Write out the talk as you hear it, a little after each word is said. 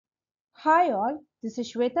Hi all, this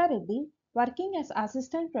is Shweta Reddy, working as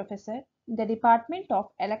Assistant Professor in the Department of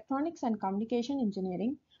Electronics and Communication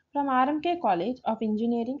Engineering from R.M.K College of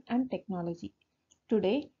Engineering and Technology.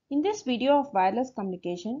 Today, in this video of wireless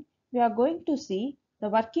communication, we are going to see the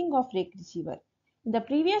working of Rake Receiver. In the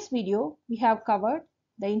previous video, we have covered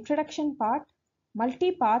the introduction part,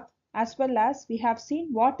 multipath, as well as we have seen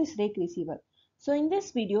what is Rake Receiver. So in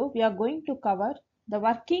this video, we are going to cover the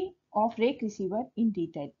working of Rake Receiver in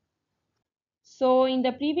detail. So in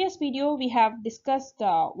the previous video, we have discussed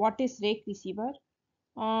what is rake receiver.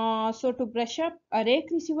 So to brush up, a rake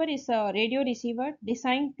receiver is a radio receiver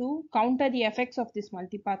designed to counter the effects of this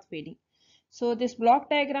multipath fading. So this block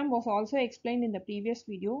diagram was also explained in the previous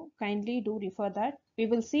video. Kindly do refer that. We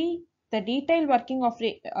will see the detailed working of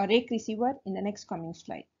a rake receiver in the next coming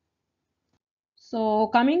slide. So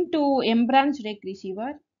coming to M-branch rake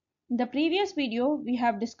receiver. In the previous video, we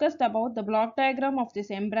have discussed about the block diagram of this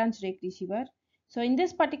M-branch rake receiver. So in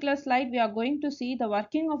this particular slide, we are going to see the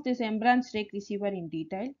working of this M-branch rake receiver in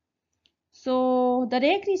detail. So the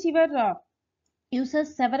rake receiver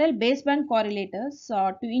uses several baseband correlators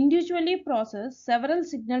to individually process several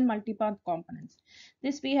signal multipath components.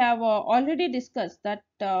 This we have already discussed, that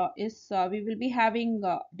we will be having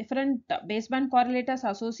different baseband correlators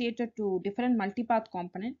associated to different multipath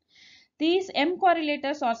component. These M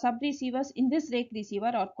correlators or sub receivers in this rake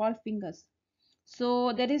receiver are called fingers.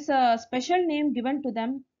 So there is a special name given to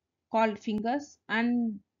them called fingers,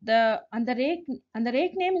 and the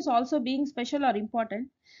rake name is also being special or important,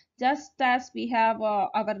 just as we have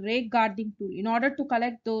our rake guarding tool in order to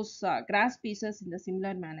collect those grass pieces in the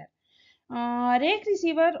similar manner. Rake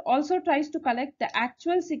receiver also tries to collect the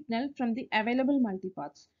actual signal from the available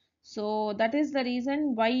multipaths. So that is the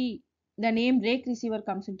reason why the name rake receiver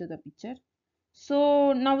comes into the picture.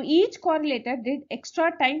 So now each correlator did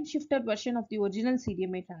extra time shifted version of the original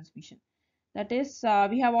CDMA transmission. That is,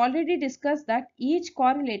 we have already discussed that each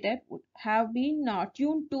correlator would have been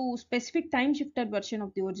tuned to specific time shifted version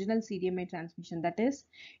of the original CDMA transmission. That is,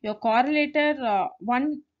 your correlator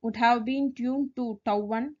 1 would have been tuned to tau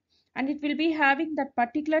 1, and it will be having that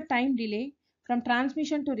particular time delay from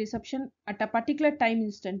transmission to reception at a particular time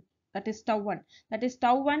instant. That is tau 1. That is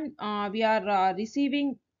tau 1 we are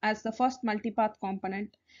receiving as the first multipath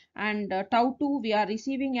component, and tau 2 we are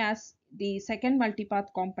receiving as the second multipath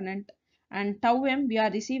component, and tau m we are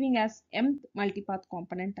receiving as mth multipath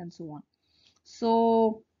component, and so on.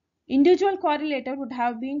 So individual correlator would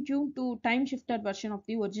have been tuned to time shifted version of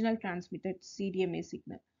the original transmitted CDMA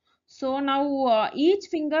signal. So now each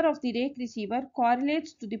finger of the rake receiver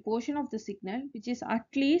correlates to the portion of the signal which is at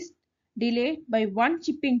least delayed by one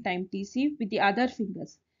chip in time TC with the other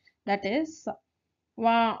fingers. That is,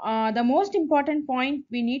 the most important point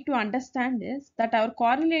we need to understand is that our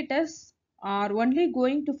correlators are only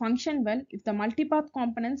going to function well if the multipath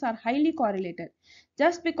components are highly correlated.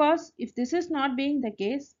 Just because if this is not being the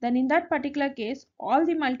case, then in that particular case, all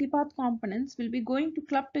the multipath components will be going to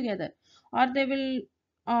club together, or they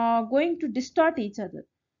will going to distort each other.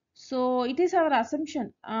 So it is our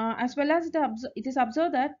assumption, as well as it is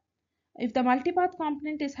observed that if the multipath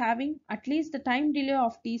component is having at least the time delay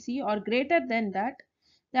of TC or greater than that,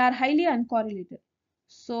 they are highly uncorrelated.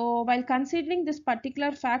 So while considering this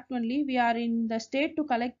particular fact only, we are in the state to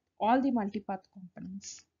collect all the multipath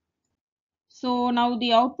components. So now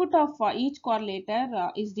the output of each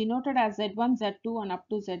correlator is denoted as Z1, Z2 and up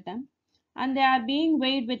to Zn, and they are being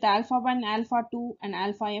weighed with alpha 1, alpha 2 and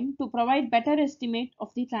alpha m to provide better estimate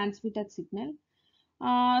of the transmitted signal.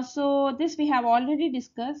 So this we have already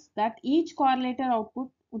discussed, that each correlator output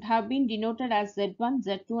would have been denoted as Z1,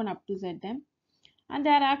 Z2 and up to Zm, and they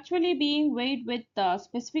are actually being weighed with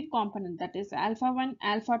specific component, that is alpha 1,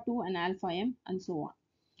 alpha 2 and alpha m, and so on.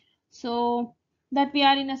 So that we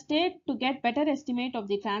are in a state to get better estimate of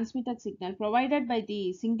the transmitted signal provided by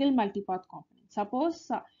the single multipath component. Suppose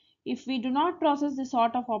if we do not process this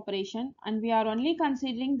sort of operation and we are only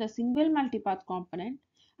considering the single multipath component,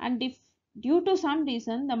 and if due to some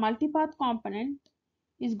reason the multipath component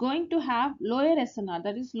is going to have lower SNR,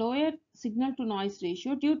 that is lower signal to noise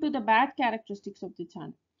ratio, due to the bad characteristics of the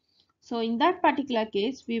channel. So in that particular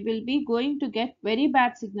case, we will be going to get very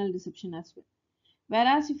bad signal reception as well.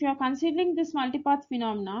 Whereas if you are considering this multipath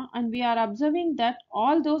phenomena and we are observing that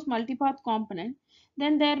all those multipath components,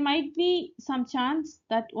 then there might be some chance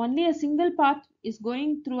that only a single path is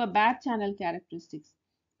going through a bad channel characteristics,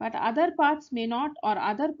 but other paths may not, or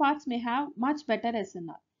other paths may have much better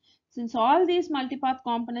SNR. Since all these multipath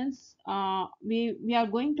components we are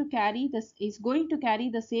going to carry this is going to carry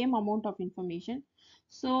the same amount of information,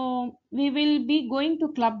 So we will be going to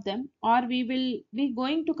club them, or we will be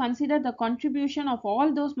going to consider the contribution of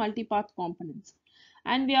all those multipath components,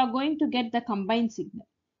 and we are going to get the combined signal.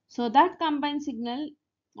 So that combined signal,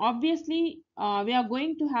 obviously we are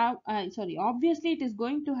going to have obviously it is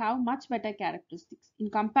going to have much better characteristics in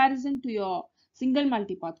comparison to your single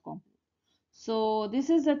multipath component. So this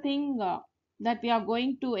is the thing that we are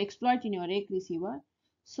going to exploit in your rake receiver.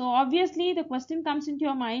 So obviously the question comes into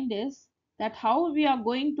your mind is that how we are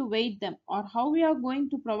going to weight them, or how we are going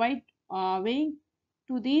to provide weighing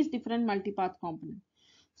to these different multipath components.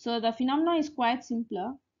 So the phenomena is quite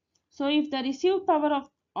simpler. So if the received power of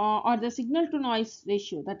or the signal to noise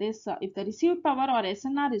ratio, that is if the received power or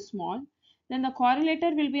SNR is small, then the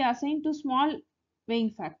correlator will be assigned to small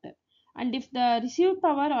weighing factor. And if the received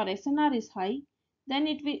power or SNR is high, then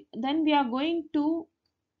we are going to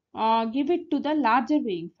give it to the larger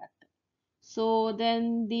weighing factor. So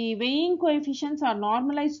then the weighing coefficients are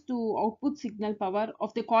normalized to output signal power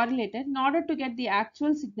of the correlator in order to get the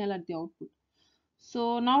actual signal at the output.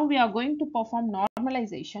 So now we are going to perform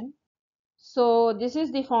normalization. So this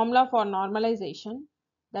is the formula for normalization,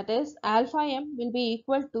 that is alpha m will be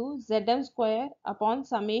equal to Zm square upon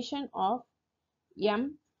summation of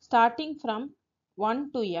m starting from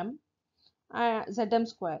 1 to m Zm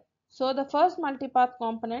square. So the first multipath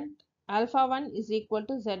component alpha 1 is equal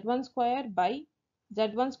to Z1 square by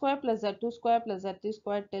Z1 square plus Z2 square plus Z3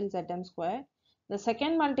 square till Zm square. The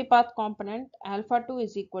second multipath component alpha 2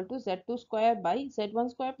 is equal to Z2 square by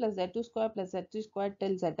Z1 square plus Z2 square plus Z3 square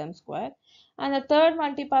till Zm square. And the third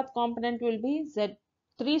multipath component will be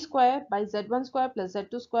Z3 square by Z1 square plus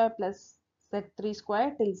Z2 square plus Z3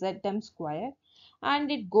 square till Zm square,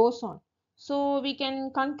 and it goes on. So we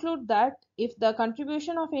can conclude that if the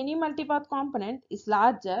contribution of any multipath component is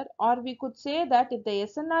larger, or we could say that if the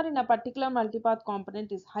SNR in a particular multipath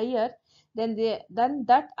component is higher, then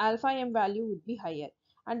that alpha m value would be higher.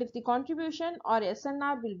 And if the contribution or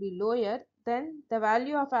SNR will be lower, then the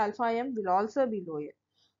value of alpha m will also be lower.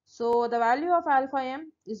 So the value of alpha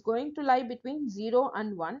m is going to lie between 0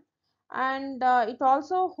 and 1, and it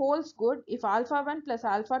also holds good if alpha 1 plus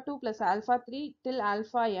alpha 2 plus alpha 3 till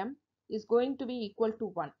alpha m is going to be equal to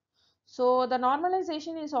 1. So the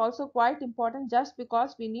normalization is also quite important, just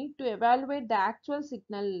because we need to evaluate the actual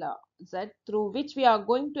signal Z through which we are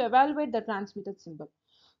going to evaluate the transmitted symbol.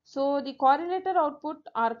 So the correlator output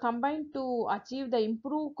are combined to achieve the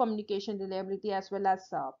improved communication reliability as well as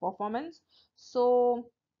performance. So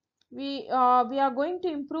we are going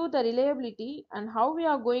to improve the reliability, and how we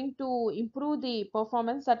are going to improve the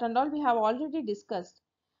performance, that and all we have already discussed.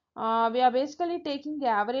 We are basically taking the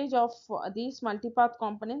average of these multipath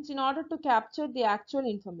components in order to capture the actual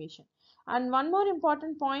information. And one more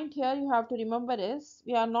important point here you have to remember is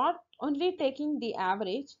we are not only taking the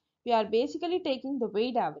average, we are basically taking the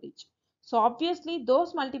weight average. So obviously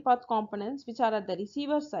those multipath components which are at the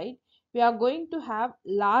receiver side, we are going to have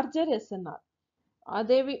larger SNR.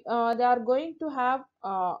 They are going to have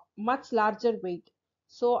much larger weight.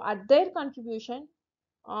 So at their contribution,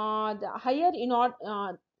 the higher in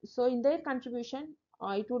order so in their contribution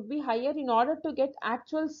it would be higher in order to get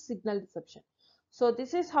actual signal reception. So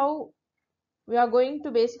this is how we are going to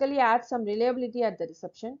basically add some reliability at the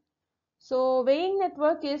reception. So weighing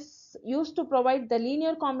network is used to provide the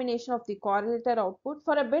linear combination of the correlator output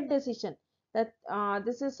for a bit decision. That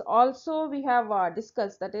this is also we have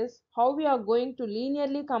discussed, that is how we are going to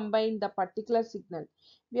linearly combine the particular signal.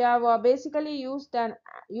 We have basically used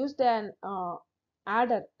an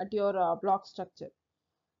adder at your block structure.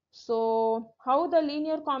 So how the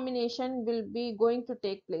linear combination will be going to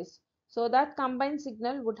take place? So that combined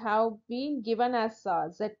signal would have been given as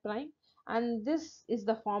Z prime, and this is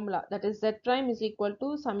the formula, that is Z prime is equal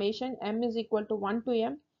to summation m is equal to 1 to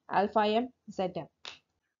m alpha m Zm.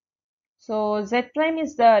 So Z prime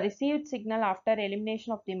is the received signal after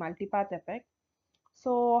elimination of the multipath effect.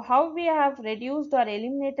 So how we have reduced or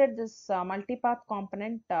eliminated this multipath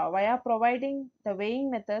component via providing the weighing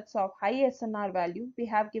methods of high SNR value. We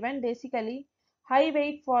have given basically high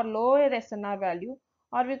weight for lower SNR value,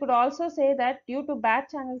 or we could also say that due to bad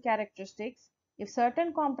channel characteristics, if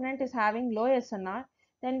certain component is having low SNR,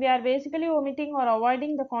 then we are basically omitting or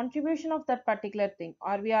avoiding the contribution of that particular thing,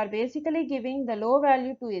 or we are basically giving the low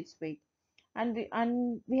value to its weight.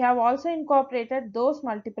 And we have also incorporated those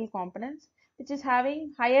multiple components which is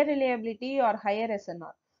having higher reliability or higher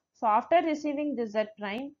SNR. So after receiving this Z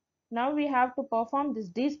prime, now we have to perform this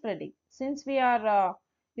despreading. Since we are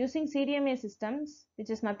using CDMA systems,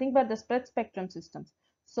 which is nothing but the spread spectrum systems.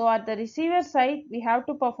 So at the receiver side, we have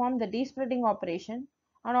to perform the despreading operation,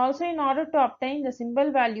 and also in order to obtain the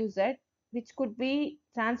symbol value Z, which could be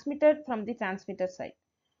transmitted from the transmitter side.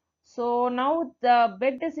 So now the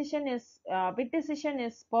bit decision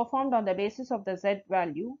is performed on the basis of the z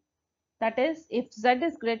value. That is, if z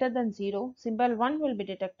is greater than 0, symbol 1 will be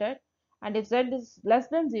detected, and if z is less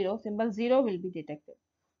than 0, symbol 0 will be detected.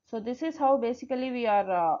 So this is how basically we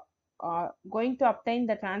are going to obtain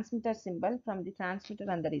the transmitter symbol from the transmitter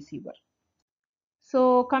and the receiver.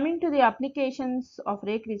 So coming to the applications of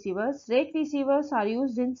rake receivers are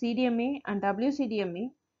used in CDMA and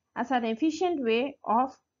WCDMA as an efficient way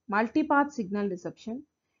of multipath signal reception,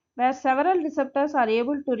 where several receptors are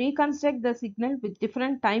able to reconstruct the signal with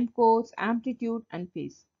different time codes, amplitude and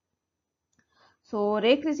phase. So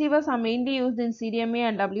rake receivers are mainly used in CDMA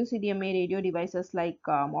and WCDMA radio devices like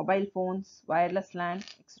mobile phones, wireless LAN,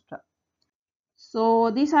 etc. So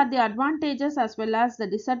these are the advantages as well as the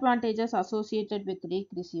disadvantages associated with Rake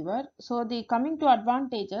receiver. So the coming to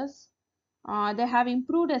advantages, they have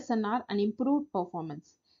improved SNR and improved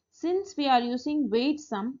performance. Since we are using weight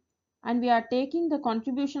sum and we are taking the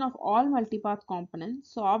contribution of all multipath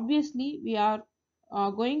components, so obviously we are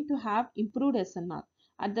going to have improved SNR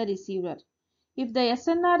at the receiver. If the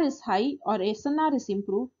SNR is high or SNR is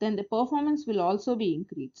improved, then the performance will also be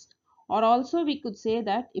increased. Or also we could say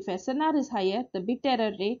that if SNR is higher, the bit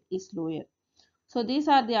error rate is lower. So these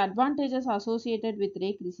are the advantages associated with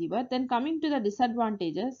rake receiver. Then coming to the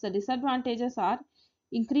disadvantages are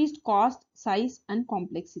increased cost, size and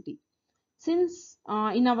complexity. Since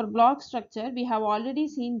in our block structure, we have already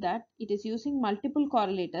seen that it is using multiple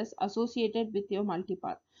correlators associated with your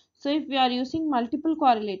multipath. So if we are using multiple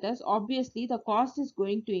correlators, obviously the cost is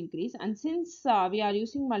going to increase. And since we are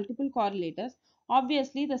using multiple correlators,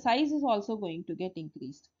 obviously the size is also going to get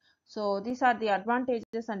increased. So these are the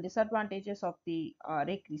advantages and disadvantages of the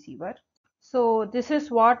rake receiver. So this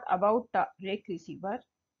is what about rake receiver.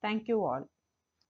 Thank you all.